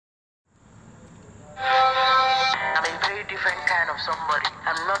different kind of somebody.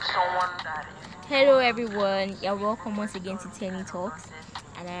 I'm not someone that is. Hello everyone, you're welcome once again to Tenny Talks,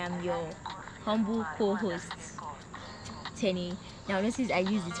 and I am your humble co-host, Tenny. Now notice I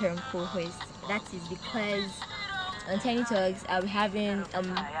use the term co-host. That is because on Tenny Talks I'm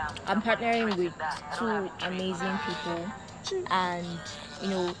partnering with two amazing people, and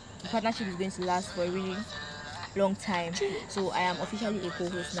the partnership is going to last for a really long time. So I am officially a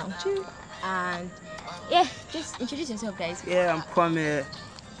co-host now. And yeah, just introduce yourself, guys. Yeah, I'm Kwame.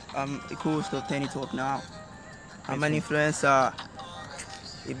 I'm a co-host of Tenny Talk now. I'm an influencer,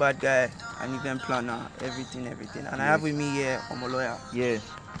 a bad guy, an event planner, everything. And I have with me here Omolawyer. Yeah.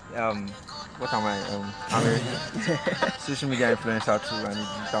 What am I? I'm a social media influencer too, and a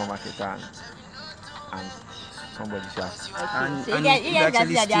digital marketer, and somebody just. Okay. And So you guys actually can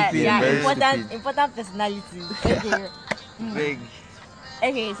see that they are very important personalities. Okay. Big.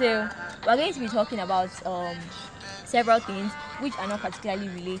 Okay, so we're going to be talking about several things which are not particularly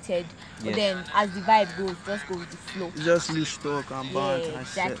related, but then as the vibe goes, just go with the flow. Just loose talk and bant and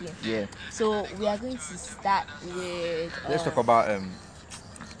exactly. shit. Yeah. So we are going to start with. Let's talk about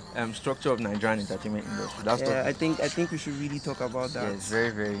structure of Nigerian entertainment industry. That's I think we should really talk about that. Yeah, it's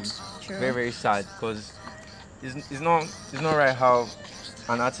very True. very sad because it's not right how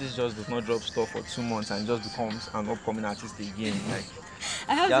an artist just does not drop stuff for 2 months and just becomes an upcoming artist again. Like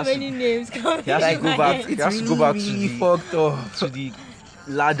I have so many names coming. He has to go back. He has to go back really to fucked up. the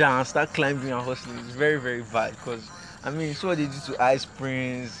ladder and start climbing and hustling. It's very very bad because it's what they do to Ice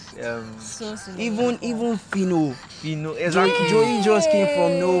Prince. So Even Fino. Exactly. Joey just came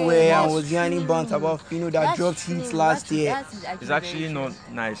from nowhere That's and was yarning bant about Fino that That's dropped true. hits last year. It's actually not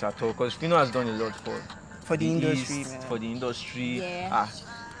nice at all because Fino has done a lot For the industry, East, man. for the industry. Yeah.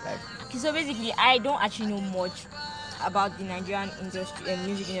 Okay, so basically, I don't actually know much about the Nigerian industry,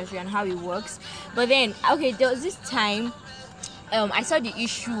 music industry, and how it works. But then, okay, there was this time, I saw the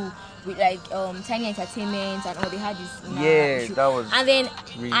issue with Tiny Entertainment and all. They had this issue. That was. And then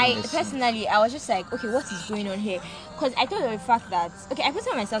really I messy. personally, I was just like, okay, what is going on here? Because I thought of the fact that, okay, I put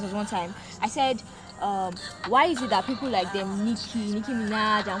it on myself as one time. I said, why is it that people like them, Nicki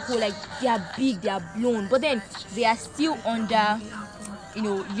Minaj and co, like they are big, they are blown, but then they are still under,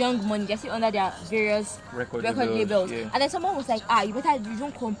 Young Money. They're still under their various Record labels. yeah. And then someone was like, you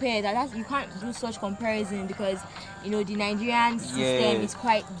don't compare that. You can't do such comparison because the Nigerian system is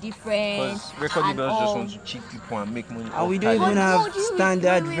quite different. Because record and labels all. just want to cheat people and make money. And we off don't even talent. have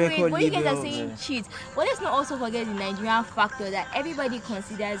standard wait, record but you guys are labels. saying cheat. But let's not also forget the Nigerian factor that everybody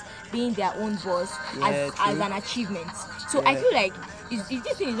considers being their own boss as true. an achievement. So I feel like this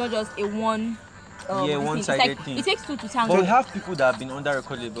thing is not just a one. One-sided thing. It takes two to tango. But we have people that have been under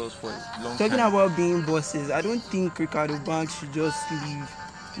record labels for a long Talking time. about being bosses, I don't think Ricardo Banks should just leave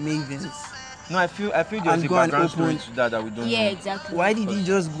Mavens. No, I feel there's And a go and background story open- to that we don't Yeah, know. exactly. Why did he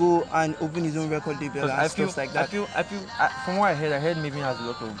just go and open his own record label Because and stuff like that? I feel from what I heard Maven has a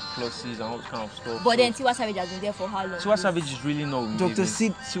lot of clauses and all this kind of stuff. But then Tiwa Savage has been there for how long? Tiwa Savage is really not with Dr. Maven.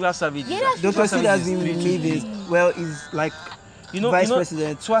 Sid- Tiwa Savage Yeah, is that's Dr. Tiwa Sid Savage has is been with really- Mavens. Well, he's like You know, Vice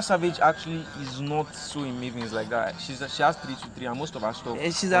President. Tiwa Savage actually is not so in Mavens like that. She has 323 and most of her stuff.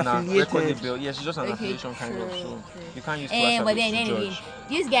 She's on her affiliated. record label. Yeah, she's just an Okay, affiliation kind of. true, So true. you can't use Tiwa Savage But then to anyway, judge.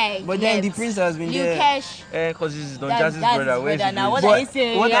 this guy. But then the left. prince has been there. Lukesh. Because he's Don That's Jazzy's his brother. Where's brother he now. doing? What are you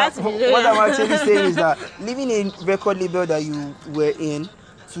saying? What He has to be- I'm actually saying is that leaving a record label that you were in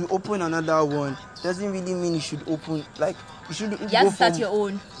to open another one doesn't really mean you should open, like, you should You go have to start from your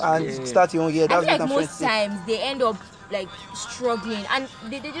own. and Yeah. start your own. Yeah, I that's feel what like I'm most trying to times they end up like struggling and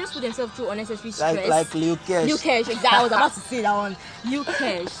they just put themselves through unnecessary stress. say. Like Lil Kesh. Lukesh, exactly. I was about to say that one.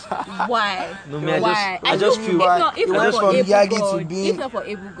 Lukesh. Why? No, man, Why? I just feel bad. if It not went for from Able Yagi to God, being- if not for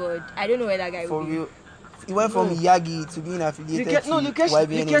Able God, I don't know where that guy For would be. real. He went from Yagi to being affiliated to YBN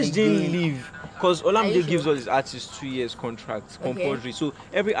Lukesh didn't again. leave because Are you Olamide gives sure? all his artists 2 years contract Okay. compulsory. So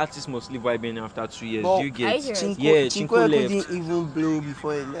every artist must leave YBN after 2 years. But Do you Are get? you serious? Yeah, Chinko Chinko left. couldn't even blow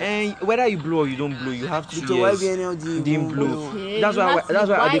before he left. And whether you blow or you don't blow, you have 2 Because years. YBN Didn't didn't blow. blow. Okay, That's you why. have to- That's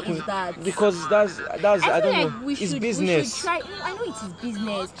why why they is couldn't. that? Because that's I I feel don't like know. we It's should business. try. I know it is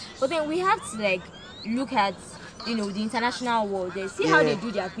business, but then we have to like look at the international world. They see how Yeah. they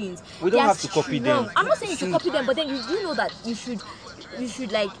do their things. We don't They are have to copy them. strong. I'm not saying you should copy them, but then you do know that you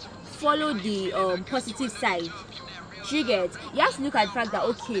should like follow the positive side. You get, you have to look at the fact that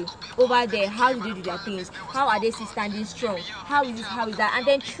okay, over there, how do they do their things? How are they still standing strong? How is this? How is that? And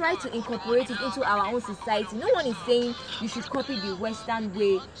then try to incorporate it into our own society. No one is saying you should copy the Western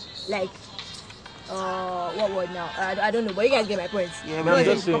way, like what word now? I don't know, but you guys get my point. Yeah, No,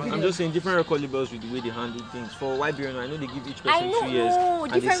 but I'm just saying different record labels with the way they handle things. For YBN, I know they give each I person know, 2 years no,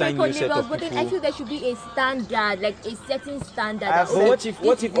 and they different sign new record set labels, of but then people. I feel there should be a standard, like a certain standard. I've that, said- okay,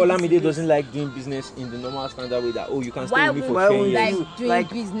 What this if is Olamide this. doesn't like doing business in the normal standard way that you can stay Why with me would for Why 10 would years? like you- doing like,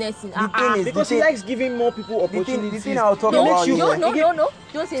 business in the thing is, Because he likes giving more people the opportunities. thing I'll talk no, about you- here. no,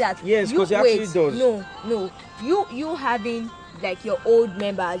 don't say that. Yes, You 'cause he actually wait, does. No, you having like your old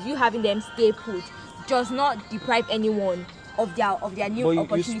members, you having them stay put, does not deprive anyone of their new But you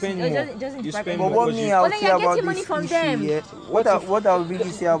opportunities. spend It more. doesn't You deprive spend But anyone. more. what because me you- I'll But then say you're about getting money this from issue, them. yeah, what I'll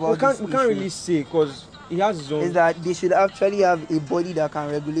really say about we can't this really issue say because he has his own. is that they should actually have a body that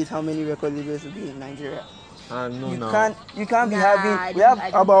can regulate how many record labels will be in Nigeria. No, You no. can't be Nah, having. We I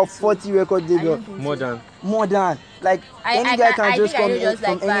have don't about think so. 40 record I labels. don't think More so. than. Like I any guy I can just think I come know just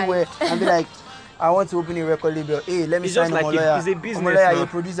from like five. anywhere and be like, I want to open a record label. Hey, let me It's sign just like Omolawyer. it's a business Omolawyer, now. you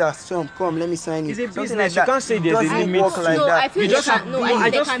producer, some come, let me sign it. It's a Something business. like You that. can't say It there's a doesn't limit work to- like No, that. I feel You there just can't- have no, no. I I think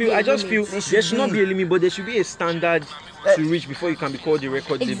there just can't feel. be a I just limit. feel There should there should not be. be a limit, but there should be a standard to reach before you can be called a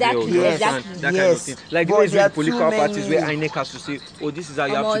record Exactly, label. You yes, understand? That kind of yes. thing. Like the But way it's there with are political too parties where many- INEC has to say, oh, this is how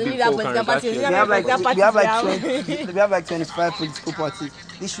you Come have on, to be leave that before we can political reverse parties. your We have like Political we have like parties 20, we have like 25 political parties.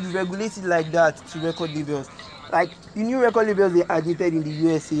 They should regulate it like that to record labels. Like the new record labels they admitted in the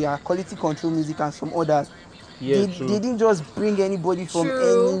USA are Quality Control Music and some others. Yeah, they true. didn't just bring anybody from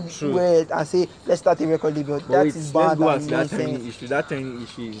True. anywhere and say let's start a record label. But That wait, is let's bad go and at that tiny nonsense. issue. That tiny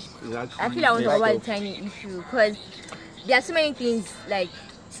issue is actually. I feel I want to messed talk about up. the tiny issue because there are so many things like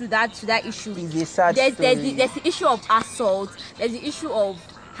to that issue. It's a sad There's story. there's the issue of assault. There's the issue of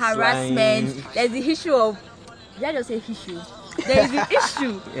harassment. Lying. There's the issue of did I just say issue? There is the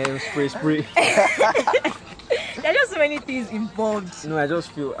issue. Yeah, spray. There are just so many things involved. No, I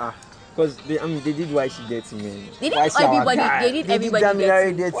just feel because they did why she dirty, man. They did Why is our everybody. guy? They did They did everybody Damilare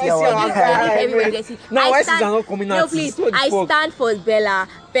dirty. dirty, Why is our our They guy. did everybody dirty. Now, I why stand- is not coming No, out? please. What the I fuck? stand for Bella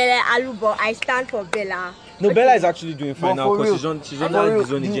Alubo. I stand for Bella. No, Okay. Bella is actually doing fine But now for because real, she's I under know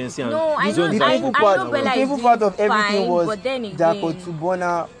his own the- agency and No, I his know, own The I painful know part, Bella the is painful doing part of everything fine, was but then that again-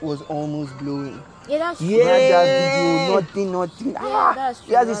 Otubona was almost blowing. Yeah, that's He had that Yeah. video, nothing. that's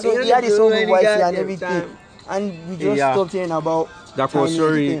He had true. a song, He he had a don't song do with any YC goddamn and everything. time. And we just Yeah. stopped hearing about That was Tiny sorry.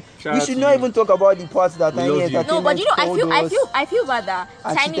 everything. Shout We out should to not you. even talk about the parts that We Tiny love you. Entertainment No, but you know, I told feel bad that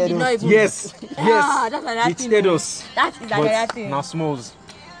and Tiny cheated did not us. even. Yes, Ah, yes. that's another They thing. cheated oh. us. That is another thing. Now smalls.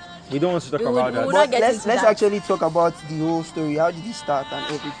 We don't want to talk We about would that. not But get let's into let's that. actually talk about the whole story. How did it start and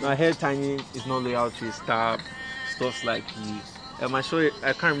everything? I heard Tiny is not loyal to his staff, stuff like he. I saw it,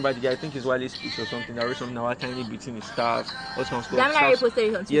 I can't remember the guy. I think it's Wiley Speaks or something. That was something about Tiny beating his staff or some stuff. Damilare Staff- posted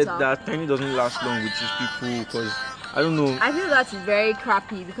it on Yeah, Twitter. that Tiny doesn't last long with his people because I don't know. I feel that is very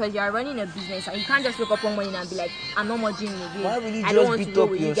crappy because you are running a business and you can't just wake up one morning and be like, I'm not more doing it again. Why will you I don't just want to beat roll up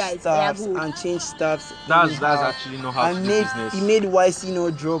with your you guys. staffs Yeah, go. and change staffs? That's anyhow? actually not how to And do business. he made YC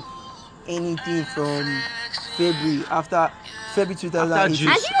not drop anything from February after February 2018. After And June.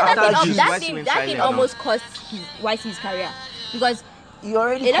 you know After that June, thing, YC went that thing silent. almost cost YC's career because He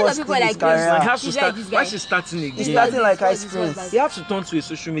already A lot of cost people his like this. career. And he has to This start. guy. Why she's starting He's again? starting like This Ice was Prince. like- He has to turn to a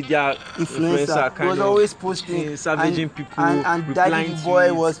social media Influencer kind was of always posting savaging and, people, and Daddy replying the to boy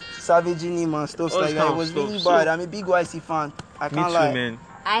it. was savaging him and stuff All like that. kind It of was stuff. really So- bad. I'm a big YC fan. I Me can't too, lie. man.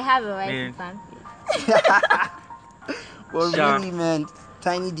 I have a Man. YC fan. But Sure. really, man,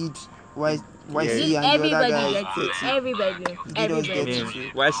 Tiny did YC Did and the other everybody guy. get it? Everybody. Did us Everybody. get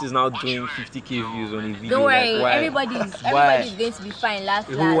Man, why she's now doing 50k views on a video? Don't worry, like, why? everybody's going to be fine last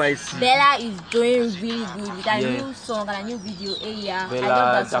Who last. I see? Bella is doing really good with a Yeah. new song and a new video. Hey, yeah, I Bella,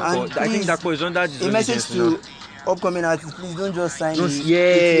 love that song. And I think please, Dapo is under his A own message agency to now. upcoming artists: please don't just sign Just, the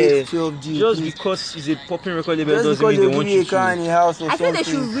yeah. 12G. Just please. because he's a popping record label Just doesn't because mean they they want give you you a car in to. a house or I feel something. they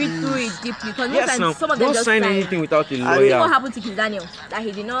should read please. through it deeply because most Yes, times now, some of them don't just sign sign. anything without a I mean, what lawyer. happened to Kiss Daniel? That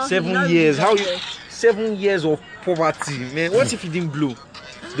he did not. he did 7 not years. read How? the- 7 years of poverty, man. What if he didn't blow?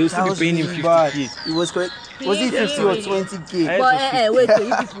 They'll still That be was paying him really bad. 50k. It was correct. Was it He- 50 or he- 20k? I- But wait,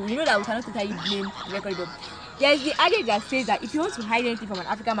 you people, you know that we cannot totally blame the record label. There's the adage that says that if you want to hide anything from an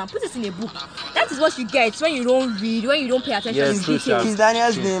African man, put it in a book. That is what you get when you don't read, when you don't pay attention Yes, to true, details. Kiss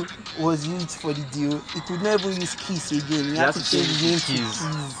Daniel's True. name was used for the deal. He could never use Kiss again. He had to change his name to Keys.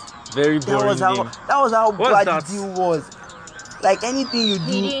 Kiss. Very That boring was how name. What's bad that? the deal was. Like anything you do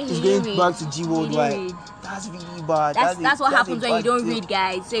He didn't- is he going didn't back read. to G He Worldwide. didn't read. That's really bad. That's what a happens when you bad don't deal. read,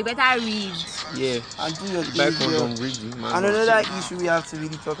 guys. So you better read. Yeah. And do your Buy thing, girl. condom, reading, man. And another issue we have to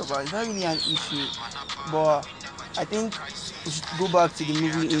really talk about. It's not really an issue, but I think go back to the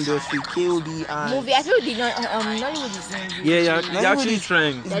movie industry, KOD and Movie. I feel the Nollywood is doing good. Yeah, they're Nollywood actually is-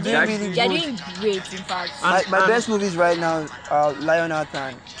 trying. is They're doing doing, really they're good. doing great, in fact. My best movies right now are Lionheart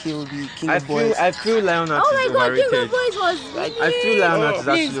and KOD, King I of Boys. feel Lionheart Oh my is God, King overrated. of Boys was. I feel Lionheart is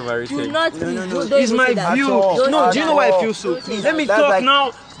Please, actually overrated. do not. No, Please, no, no. don't It's even my say that. view. all. Don't No, say do you that. know why I feel so? Don't say Let me That's talk like-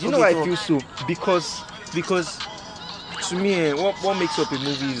 now. Do you know Okay, why I talk. feel so? Because to me, what makes up a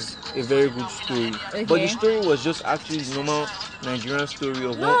movie is a very good story. Okay. But the story was just actually the normal Nigerian story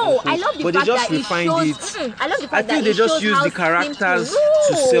of one No, uncle. I love the but fact they just that it refined shows. it. I love the I fact feel that they it just shows use how the characters simple.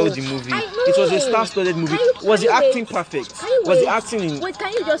 to sell the movie. I know. It was a star-studded movie. Can you- Was can the you acting wait? perfect? Can you Was the wait? acting in? Wait,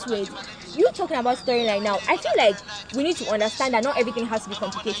 can you just wait? You talking about storyline now? I feel like we need to understand that not everything has to be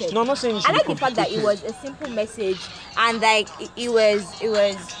complicated. No, I'm not saying it should I like be the fact that it complicated. was a simple message and like it was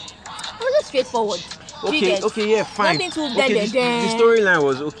just straightforward. Do you get? Okay, yeah, fine. Nothing too Okay, the storyline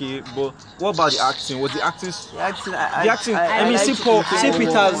was okay, but what about the acting? Was the acting? The acting, The acting. I mean, like see Nkemo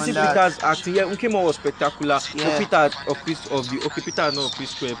Peter's on that. acting. Yeah, Nkemo was spectacular. Yeah. But Peter Peter not P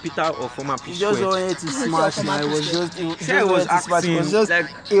Square. Peter of former P He just Square. wanted to smash now. It was just, It was acting, It was just like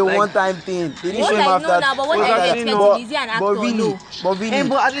a one-time thing. They didn't What show him I after. know now, but what was are you actually expecting? not- Is he an actor? But really, No. but really,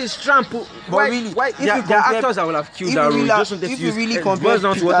 But at least Trump. Why? really, Why? if There you are compare- actors that will have killed if that you role. really- You just wanted if to you use. really It compare boils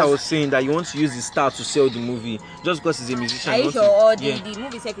down to what I Peter's- was saying, that you want to use the star to sell the movie just because he's a musician. Are you want sure? to- Or yeah. the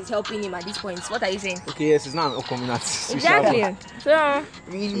movie set is helping him at this point? What are you saying? Okay, yes, it's not an upcoming artist. Exactly. So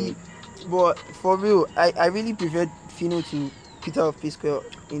really, but for real, I really preferred Fino to Peter of P-Square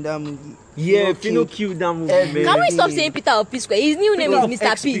in that movie. Yeah, Fino killed killed that movie, every- man. can we stop saying Peter of P Square? His new name Peter is of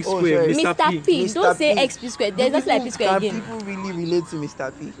Mr. P. XP Oh, Square, sorry. Mr. P. Mr. Don't say P. XP Square. There's nothing like P Square Can again. people really relate to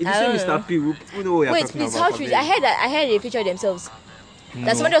Mr. P? If you I say don't Mr. know. P, we know what you're Wait, talking please, about. how true? I heard they featured themselves.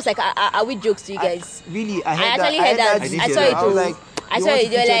 That somebody was like, are we jokes to you guys? Really, I actually heard that. didn't I hear saw that. it I was too. like, I they saw want it. to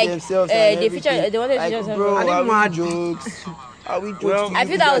They were feature like, themselves and they everything. featured. They wanted to Like, feature bro, something. I are didn't we mad. jokes? Are we jokes? Well, to I you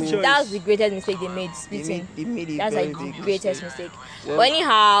feel that people? was the greatest mistake they made. Splitting. They made a That's very like big the greatest mistake. mistake. But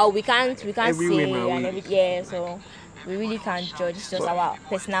anyhow, we can't Every say way, my and way. everything. Yeah, so we really can't judge. It's just our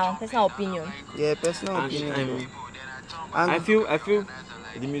personal opinion. Yeah, personal And, opinion. and And I feel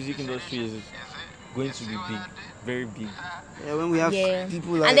the music industry is going to be big, very big. yeah, when we have Yeah,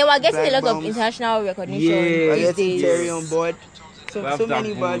 people like and they were getting a lot Black of Bombs, international recognition Yeah. we're these getting days. Terry on board. We So have many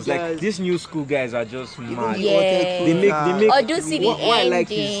that bad booms. Like guys. these new school guys are just mad. the Yeah. Hotel They make. Or do see the what I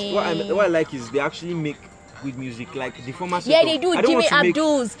like ending. is what I like is they actually make good music. Like the former. Yeah, setup. they do. I don't Jimmy want to make-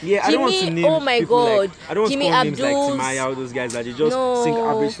 Abdul's. Yeah, I don't want to Jimmy, name oh my people God. Like, I don't want Jimmy to call names like Abdul's. Timaya, all those guys that they just No. sing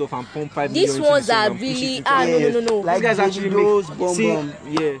average stuff and pump 5 These million into ones the song are and push it really into no. the- Like These guys actually Davido's make. Bum See, Bum.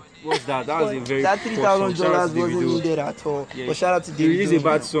 yeah, what's that? That was a very. That poor $3,000 song. Shout out to wasn't Davido. needed at all. Yeah, But shout out to He released a Davido.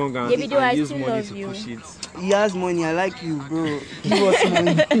 bad song and, Davido, I and used still money love to you. push it. He has money. I like you, bro. Give us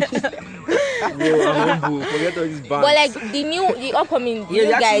money. Bro, I'm humble. Forget all these bands. But like the upcoming they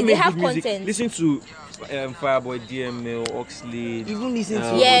new actually guys, they make have good music. content. Listen to Fireboy, DML, Oxlade. Even listen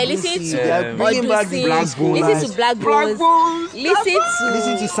to Yeah, Odusi. listen to They are bringing back the Odusi. Black Black Bones. Listen to Black Bones.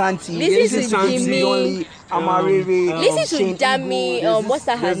 Listen to Santi. Listen to Jimmy. Only Amarere. Listen to Shane Dami. Igbo. What's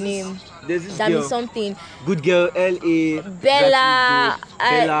that her there's this- name? There's this Dami girl, something. good girl, LA, Bella.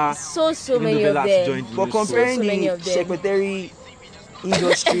 Bella. So Even many though of Bella them. joined the But new song. comparing So many the of them. secretary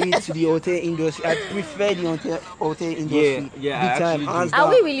industry to the hotel industry, I prefer the hotel industry. Yeah, I big time. actually do. Hands Are down.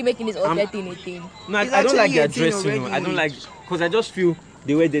 we really making this hotel thing a thing? No, It's I don't like actually their a thing dressing. No. I already. don't like because I just feel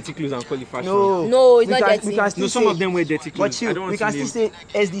they wear dirty clothes and call it fashion. No, it's we not can, dirty. we can still No, some say, of them wear dirty but clothes. I chill, don't want we to can name. still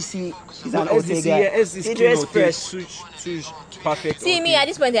say SDC is No, an hotel SDC, guy. yeah, SDC They clean dress hotel, fresh. suit, perfect. See me hotel. at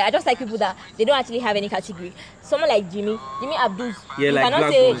this point, I just like people that they don't actually have any category. Someone like Jimmy Abdul. Yeah, you like cannot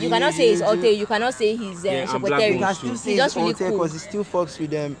Black say Bones. you cannot say his hotel. You cannot say his Yeah, and Black secretary. You can Bones still too. say He's it's just really hotel cool. because he still fucks with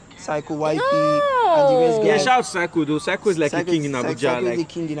them. Psycho YP No. and the rest Yeah, guys. shout out to Psycho though. Psycho is like a king in Abuja. Psycho is Like a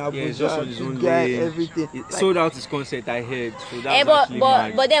king in Abuja. yeah, he's just on his own Good guy, lane. everything. He Like, sold out his concert. I heard. So that's Eh, but actually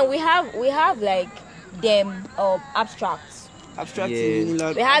mad. then we have like them abstracts. abstract Yeah. is really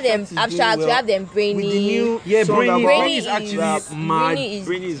loud. We have them Abstract is doing abstracts. We well. have them With the brainy. new Yeah, song Brainy, about Brainy is rap. actually mad. Brainy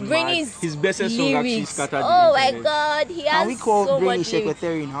is Brainy mad. His best song actually scattered the Oh my internet. God, he has Can we call so Brainy much lyrics.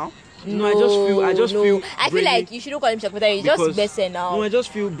 secretary now? No, I just feel I feel Brainy- like you shouldn't call him secretary. He's just because- Bessie now. No, I just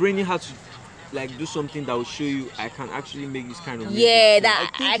feel Brainy had to like do something that will show you I can actually make this kind of music. Yeah, I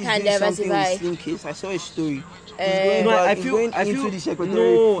that think I he's can doing something diversify. with Slim Case. I saw a story. Eh. He's going No, back, I he's feel going I feel into the secretary.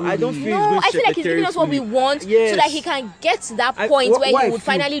 no, I don't fully. feel No, he's I going feel like he's giving us what we secretary want fully. so that Yes. he can get to that I- point where why he I would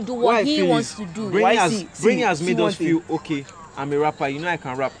feel- finally do why what I he feel wants is to do. Why Brainy see has see made one us thing. feel okay. I'm a rapper, you know I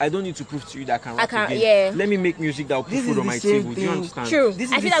can rap. I don't need to prove to you that I can rap can- again. yeah. Let me make music that will put This food is on the my same table. Do you thing. understand? True. This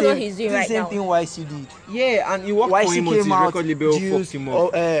is I the feel that's same, what he's doing this right is the same now. thing YC did. Yeah, and he worked for YC him until his came out, record label Juice, fucked him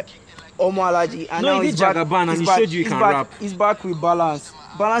up. Omolawyer, and No, now he he's did back. Jagaban and he's he back- showed you he he's can back- rap. He's back with Balance.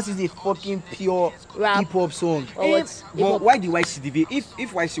 Balance is a fucking pure Rap. hip hop song. Or what? But why did YC deviate?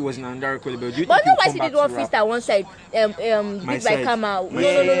 If YC was in another record label, do you But think no, he'll why come she back did one to rap? freestyle one side. My Beat by side. Kama. My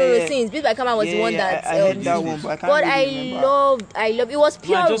No. Since Beat by Kama was the one Yeah, that. I heard this that is- one, but I can't But really remember. I loved. It was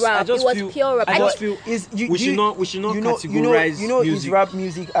pure I just rap. It was feel- pure rap. I just feel You we should not categorize you know his music. rap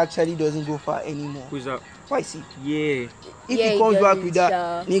music actually doesn't go far anymore. Who's that? Why see? Yeah. If Yeah, he he comes back doesn't, with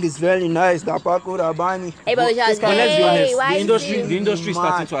that, niggas very nice, that Paco, that Bani. Everybody But- just, But let's be Hey, honest, why the industry is is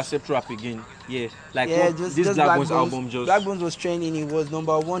starting mad. to accept rap again. Yeah, like Yeah, what, just this just Black Bones Bones- album just Black Bones was trending. It was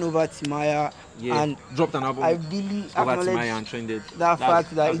number 1 over Timaya, yeah and dropped an album I really over acknowledge Timaya and trended. that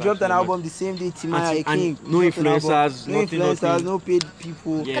fact that he that's dropped an actually album the same day Timaya And came. no He dropped an album. influencers, no nothing, influencers, nothing. no paid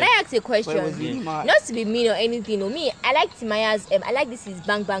people. Yeah. Can I ask a But it was question? really mad. Not to be mean or anything, no. Me, I like Timaya's. I like this his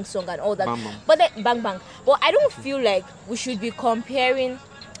Bang Bang song and all that. Bang Bang. But then, Bang Bang. But I don't feel like we should be comparing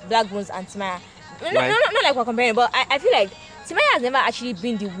Black Bones and Timaya. No, Why? not like we're comparing, but I feel like Timaya has never actually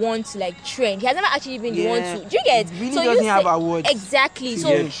been the one to like trend. He has never actually been the one Yeah. to. Do you get? He really so doesn't you have say, awards. Exactly. So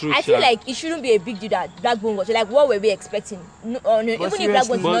Yeah, true, I feel sure. like it shouldn't be a big deal that Black Bones was like. What were we expecting? No, even if Black Bones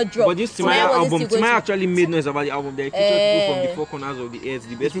seriously- did not drop, But this Timaya wasn't album, still going Timaya to- actually made noise about the album. They featured people from the four corners of the earth, the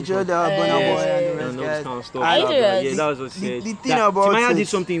He best featured people. the Burna Yeah. Boy and the And rest all this guys. kind of stuff. I blah, blah. just- Yeah, that was what the said. thing That about Timaya it- did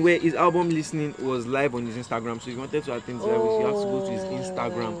something where his album listening was live on his Instagram. So if you wanted to attend his album, you have to go to his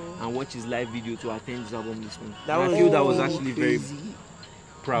Instagram and watch his live video to attend his album listening. That And was I feel that was so actually very crazy.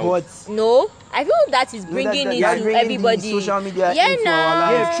 proud. But No, I feel that is bringing that's it bringing to the everybody. social media Yeah, into nah. our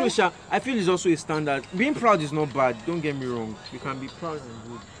lives. Yeah, true, Sha. I feel it's also a standard. Being proud is not bad. Don't get me wrong. You can be proud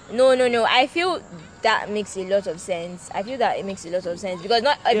and good. No. I feel that makes a lot of sense. I feel that it makes a lot of sense because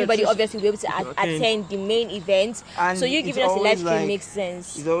not everybody true. obviously will be able to You can attend. attend the main event. And So you it's giving us a always live stream like- makes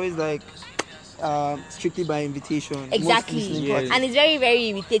sense. it's always like strictly by invitation. Most Exactly, listening Yeah. parties. and it's very, very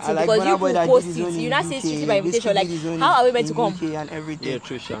irritating I like because Burna you Boy will that post did his own it. in You not say UK, strictly by invitation. Wizkid Like, did his own how are we meant in to come? UK and everything. Yeah,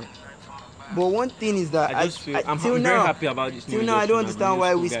 true, Sha. But one thing is that I just feel I'm till very now, happy about this. till new now I don't industry understand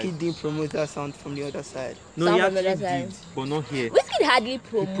why and the new Wizkid school didn't promote that sound from the other side. guys. No, Sound he from the actually other did, side. but not here. Wizkid hardly He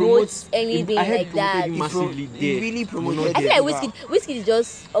promotes anything I heard like that. promoted massively He there. really but promoted not it. I here. feel like Wizkid is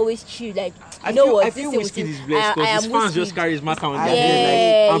just always chill. Like, I you know feel, what? I This feel thing Wizkid with is him, blessed I because his am fans just Wizkid. carry his mark on Yeah, their Yeah,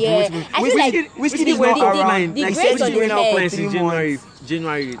 head, like, yeah. and promote him. I feel like Wizkid the is not the- around. the Like, grace Wizkid on is going his out head. for Plans 3 in January, months.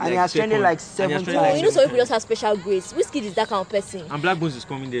 January, And he has trended second. like And he 7 has trended No, times. you know, some people seven just have special grace. Wizkid is that kind of person. times. And Black Bones is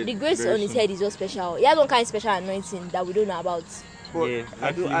coming there. The grace very on his soon. head is just special. He has one kind of special anointing that we don't know about. But Yeah, I don't,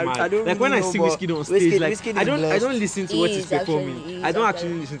 actually I, mad. I don't like when I really see know, but Wizkid on stage, like Wizkid I is don't blessed. listen to what He he's is actually, performing. he is I don't actually.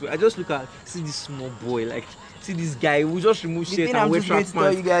 actually listen to it. I just look at see this small boy, like see this guy who just remove The shirt thing and I'm wear just track going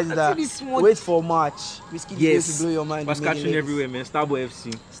to tell you guys is I that see this small wait for March. Wizkid is yes, going to blow your mind. was with many catching ladies. everywhere, man. Starboy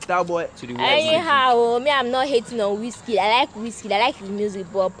FC Starboy. to the world. Anyhow, me, I'm not hating on Wizkid. I like Wizkid. I like his music,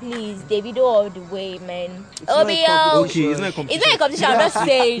 but please, Davido all the way, man. It's not a OBO. competition. Okay, it's not a competition. It's not a competition. I'm just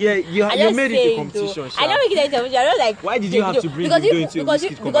saying. Yeah, you I you just made it a saying, competition. though. Sha. I don't make it a competition. I don't like. Why did you have Davido. to bring because Davido you, into a because Wizkid you,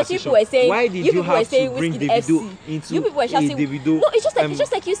 because you conversation? people were saying. Why did you people were have saying to bring Wizkid Davido FC. into You people were a just saying. Davido? No, it's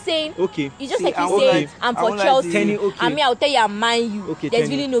just like you saying. Okay. It's just See, like I you won't saying. lie- I'm I for won't lie to Chelsea. you. Tenny, okay. I mean, I'll tell you, I'm Man U. Okay, There's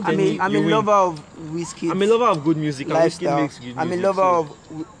Tenny. really no. Tenny, I'm you a win. lover of Wizkid. I'm a lover of good music. And Wizkid lifestyle. makes good music. I'm a lover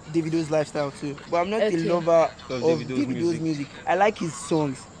so- of Davido's lifestyle too, but I'm not Okay. a lover Of of Davido's Davido's music. music. I like his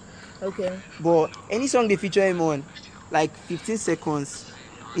songs, Okay. but any song they feature him on, like 15 seconds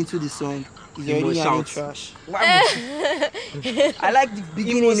into the song, is He already must yelling shout. trash. Why I like the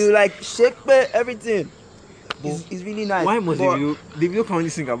beginning, you like shake everything. It's really nice. Why must but, Davido can only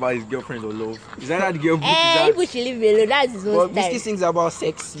sing about his girlfriend or love? Is that how the girl book? Eh, Is people should leave me alone. That's his but own Wizkid style. sings about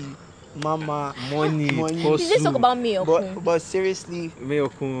sexy, mama, that money, Money. Please let's talk about me, Okun. but seriously, Me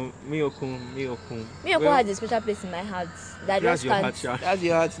Okun. Me, Okun has a special place in my heart. That I That's just your can't. heart, Sha. that's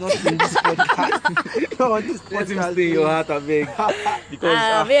your heart, not in this podcast. Not on this Let him podcast, stay in your please. heart, I beg.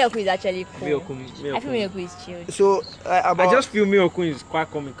 Because Me, Okun is actually cool. Me Okun, I feel Me, Okun is chilled. So about I just feel Me Okun is quite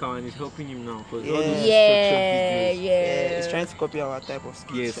comical and it's helping him now. Because all those Yeah, structured videos. yeah. it's trying to copy our type of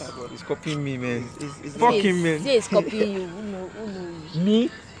skits. Yes, sha, but he's copying me, man. it's Fuck not- him, man. Say it's copying you. Who knows? Me,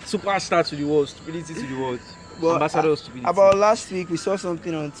 superstar to the world, stupidity to the world, But ambassador of stupidity. about last week, we saw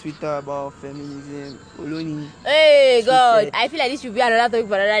something on Twitter about feminism. Oloni. Hey God, said- I feel like this should be another topic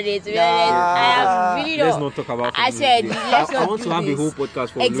for another day. To be Nah. honest, I am really Let's not. not talk about I feminism said, today. let's I not want do to have a this. whole podcast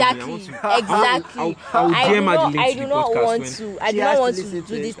for Exactly, Olumi. I want to, exactly. I'll I DM do her the not, link I to do the not podcast want when- to. I She do has not to want to listen do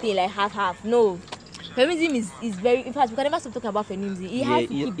to this it. thing like half. No, feminism is very. In fact, we can never stop talking about feminism. It has to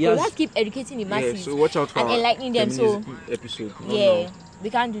keep. yes. We have to keep educating the Yeah, masses so watch out for and our enlightening them. So feminism episode. Not yeah, now. we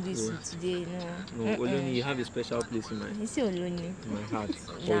can't do this Yeah. today. No. No, Oluni, you have a special place in You see Oloni. my heart.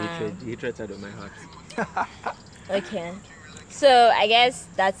 For Nah. hatred, the hatred side of my heart. Okay. So I guess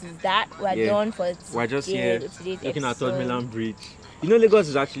that is that. We're Yeah. done for We're just here looking at episode. Third Mainland Bridge. You know, Lagos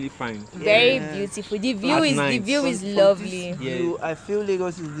is actually fine. Very Yeah. beautiful. The view At is night. lovely. This view, I feel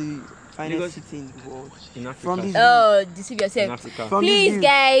Lagos is the finest Lagos- city in the world. In Africa. From this Oh, deceive in yourself. Africa. From Please, this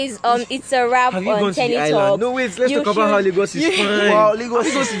guys, it's a wrap Have you on gone to the Tenny island? Talk. No, wait, let's You talk about how should- Lagos is you- fine. Wow, Lagos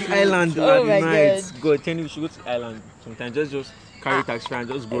Let's go is to the island Oh at my night. God. God, Tenny, we should go to the island sometime. Just carry taxi and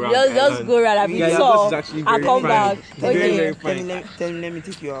just go around Just the island. go around and be Yeah, saw. Lagos is actually I'll very come fine. back. Very, Okay. very fine. Let me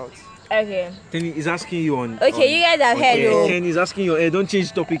take you out. Okay. Tenny is asking you on. Okay, you guys have heard. Okay, Oh. Tenny is asking you. Don't change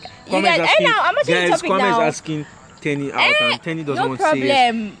topic. Kwame guys- is asking. now, I'm not changing guys, topic Kwame now. is asking Tenny out, and Tenny doesn't No want to say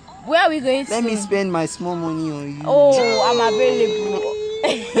yes. problem. Where are we going to? Let me spend my small money on you. Oh, I'm available.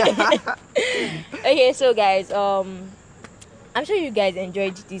 Okay, so guys, I'm sure you guys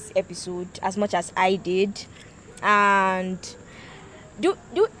enjoyed this episode as much as I did. And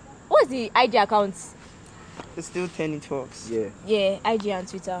what's the IG account? It's still Tenny Talks. Yeah. Yeah, IG and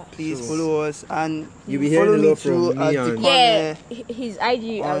Twitter. Please So- follow us and You'll be follow hearing a me lot from too me at and- the Yeah, Kwame his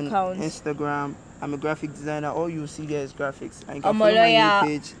IG on account. Instagram. I'm a graphic designer. All you see there is graphics. And you can follow my Omolawyer. new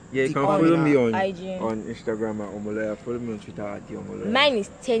page. Yeah, you The can Kwame follow me on IG. Instagram at Omolawyer. Follow me on Twitter at the Omolawyer. Mine is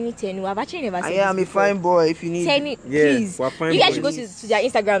Tenny. I've actually never said I am this a before. fine boy. If you need, Tenny, Yeah, please. we're fine You guys should go boys. to their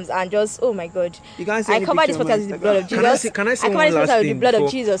Instagrams and just, oh my God. you can see I any cover this picture on my podcast with the blood of Instagram. Jesus. Can I say cover one this last podcast with the thing blood of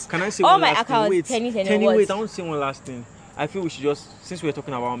before- Jesus. Can I say All one my last accounts, thing? Wait, Tenny, what? wait, I want to say one last thing. I feel we should just, since we're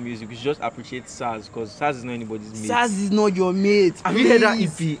talking about music, we should just appreciate SARS, because SARS is not anybody's mate. Saz is not your mate. Have you heard that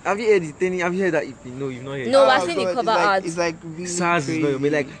please. EP? Have you heard it, Tenny? Have you heard that EP? No, you've not heard No, it. I've seen the God, cover it's like, art. It's like really SARS is not your mate.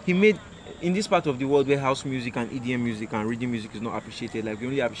 crazy. Like, he made, in this part of the world where house music and EDM music and rhythm music is not appreciated, like we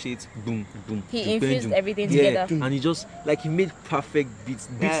only appreciate boom, boom. He boom, infused boom. everything Yeah, together. and he just, like, he made perfect beats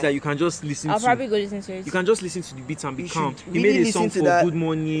Yeah. that you can just listen I'll to. probably go listen to it. You can just listen to the beats and be You calm. should He really made a listen song to for that, Good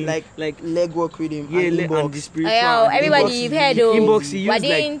Morning, like legwork rhythm. yeah, and and inbox. the spiritual. Yeah, and everybody, Inbox. you've heard Inbox, he we're used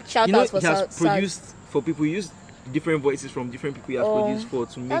doing like, shout you know, outs for he has SARS. produced for people. He used different voices from different people he has Oh, produced for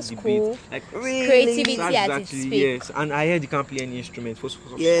to make that's the cool. beat. Like Really? Creativity SARS at is its actually peak. yes, and I heard he can't play any instrument. For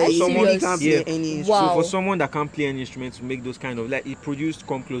Yeah, Are you someone serious? can't play Yeah. any instrument. Wow. So for someone that can't play any instrument to make those kind of, like, he produced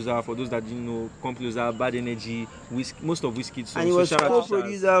Come Closer, for those that didn't know, Come Closer, Bad Energy, most of Wizkid's songs. And he So was shout out to SARS.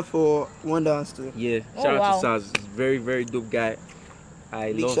 co-producer for One Dance too. Yeah, Oh, shout out wow. to SARS. He's very, very dope guy.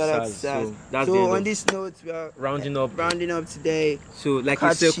 I Big love shout out to SARS. Saz. So that's So the end on of this note, we are rounding up. rounding up today. So like you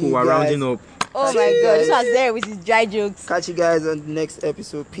Catch said, you cool, we're guys. rounding up. Oh Catch my you God, this guys. was there with his dry jokes. Catch you guys on the next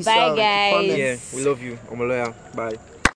episode. Peace Bye, out. guys. Comment. Yeah, we love you. I'm a lawyer. Bye.